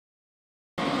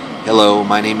Hello,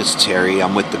 my name is Terry.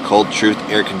 I'm with the Cold Truth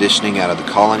Air Conditioning out of the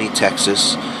Colony,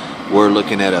 Texas. We're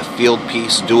looking at a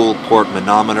Fieldpiece dual port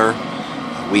manometer.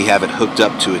 We have it hooked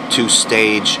up to a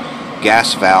two-stage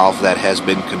gas valve that has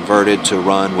been converted to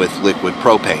run with liquid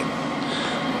propane.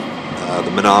 The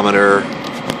manometer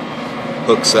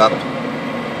hooks up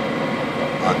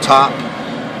on top,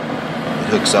 it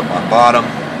hooks up on bottom,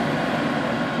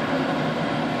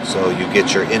 so you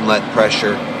get your inlet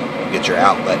pressure, you get your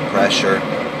outlet pressure.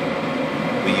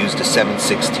 We used a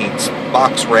 7/16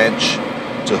 box wrench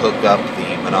to hook up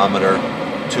the manometer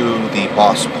to the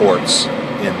boss ports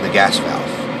in the gas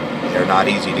valve. They're not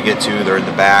easy to get to, they're in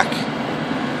the back,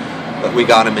 but we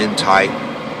got them in tight,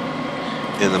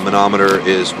 and the manometer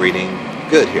is reading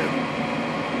good here.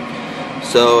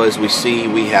 So as we see,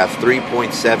 we have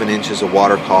 3.7 inches of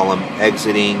water column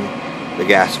exiting the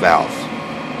gas valve.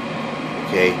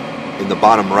 Okay, in the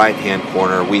bottom right hand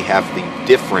corner we have the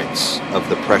difference of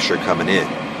the pressure coming in.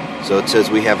 So it says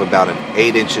we have about an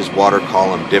 8 inches water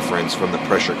column difference from the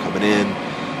pressure coming in.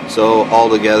 So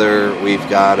altogether we've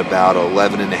got about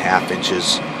 11.5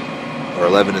 inches or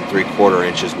 11 3/4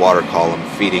 inches water column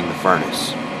feeding the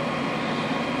furnace.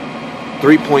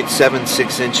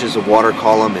 3.76 inches of water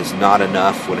column is not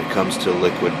enough when it comes to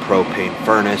liquid propane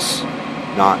furnace,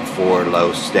 not for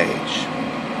low stage.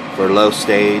 For low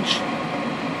stage,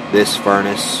 this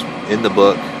furnace in the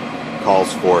book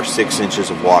calls for 6 inches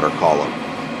of water column.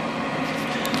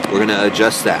 We're going to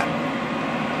adjust that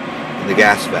in the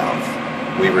gas valve.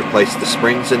 We replaced the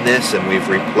springs in this, and we've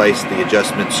replaced the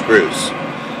adjustment screws.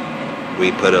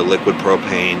 We put a liquid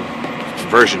propane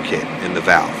conversion kit in the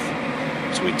valve.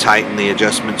 So we tighten the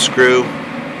adjustment screw,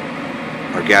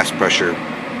 our gas pressure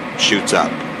shoots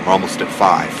up. We're almost at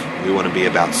 5. We want to be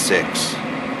about 6.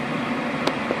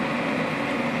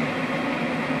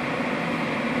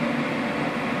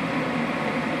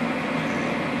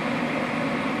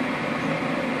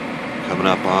 Coming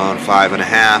up on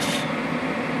 5.5.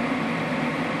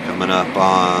 Coming up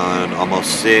on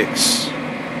almost 6.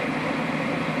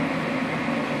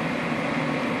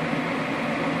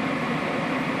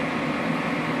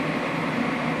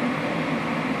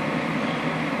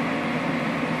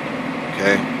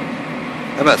 Okay,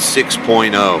 how about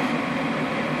 6.0?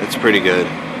 That's pretty good.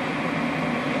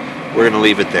 We're going to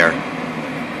leave it there.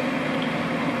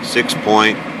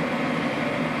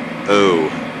 6.0.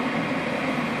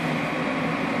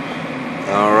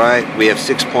 Alright, we have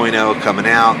 6.0 coming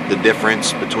out. The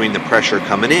difference between the pressure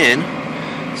coming in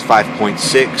is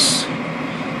 5.6.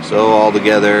 So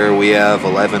altogether we have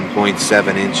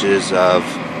 11.7 inches of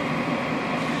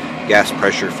gas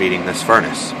pressure feeding this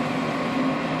furnace.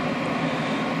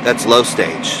 That's low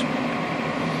stage.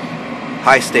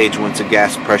 High stage wants a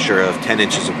gas pressure of 10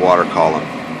 inches of water column.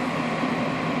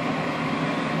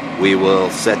 We will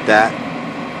set that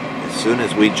as soon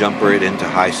as we jumper it into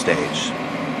high stage.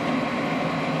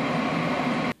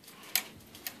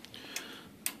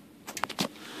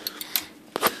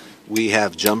 We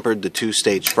have jumpered the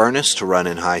two-stage furnace to run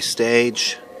in high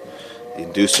stage. The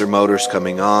inducer motor's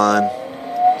coming on.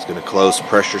 It's going to close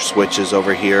pressure switches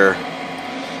over here.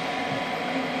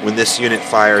 When this unit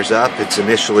fires up, it's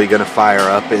initially going to fire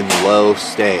up in low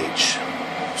stage.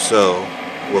 So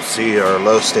we'll see our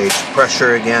low stage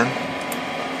pressure again.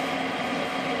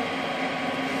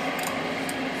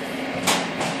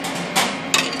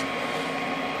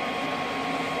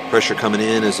 Pressure coming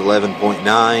in is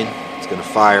 11.9. It's going to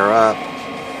fire up.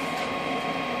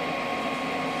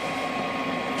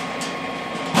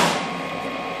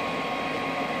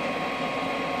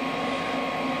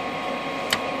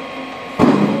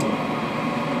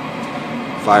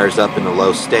 Fires up in the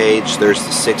low stage. There's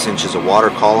the 6 inches of water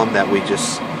column that we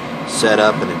just set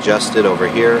up and adjusted over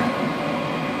here.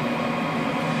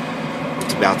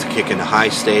 It's about to kick into high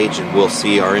stage, and we'll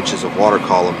see our inches of water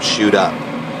column shoot up.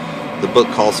 The book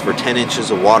calls for 10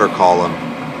 inches of water column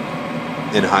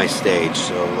in high stage,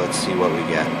 so let's see what we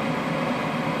get.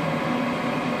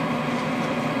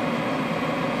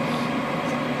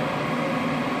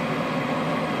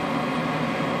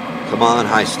 Come on,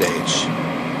 high stage.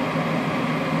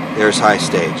 There's high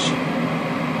stage.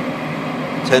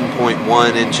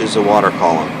 10.1 inches of water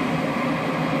column.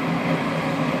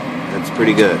 That's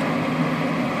pretty good.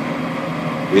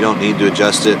 We don't need to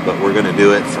adjust it, but we're going to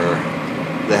do it for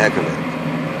the heck of it.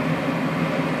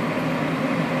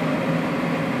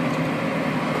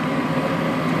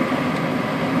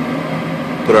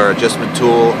 Put our adjustment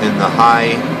tool in the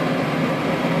high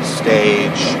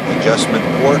stage adjustment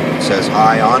port. It says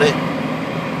high on it.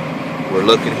 We're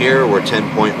looking here, we're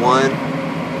 10.1.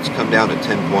 Let's come down to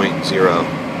 10.0.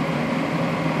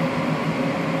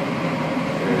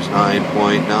 There's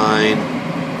 9.9.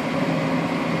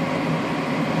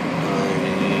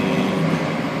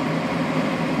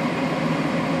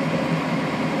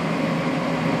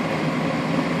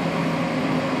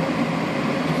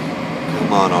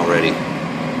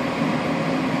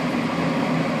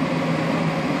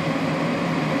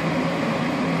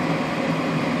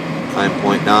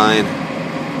 9.9,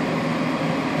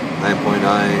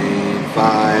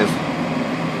 9.95,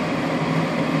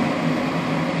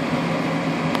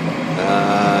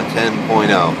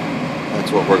 10.0.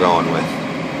 That's what we're going with.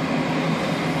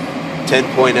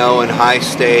 10.0 in high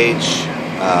stage,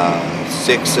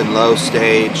 6 in low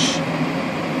stage.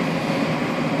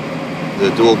 The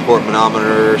dual port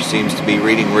manometer seems to be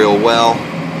reading real well,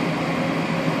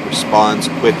 responds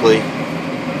quickly.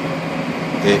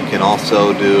 It can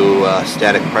also do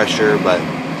static pressure, but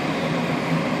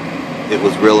it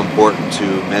was real important to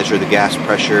measure the gas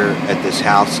pressure at this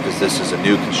house because this is a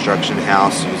new construction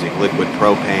house using liquid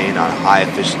propane on a high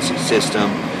efficiency system.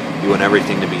 You want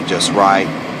everything to be just right.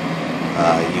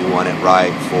 You want it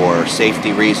right for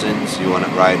safety reasons. You want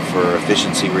it right for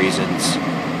efficiency reasons.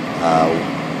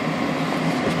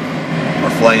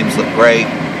 Our flames look great.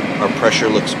 Our pressure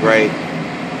looks great.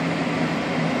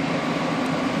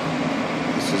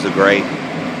 This is a great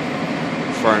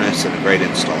furnace and a great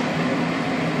install.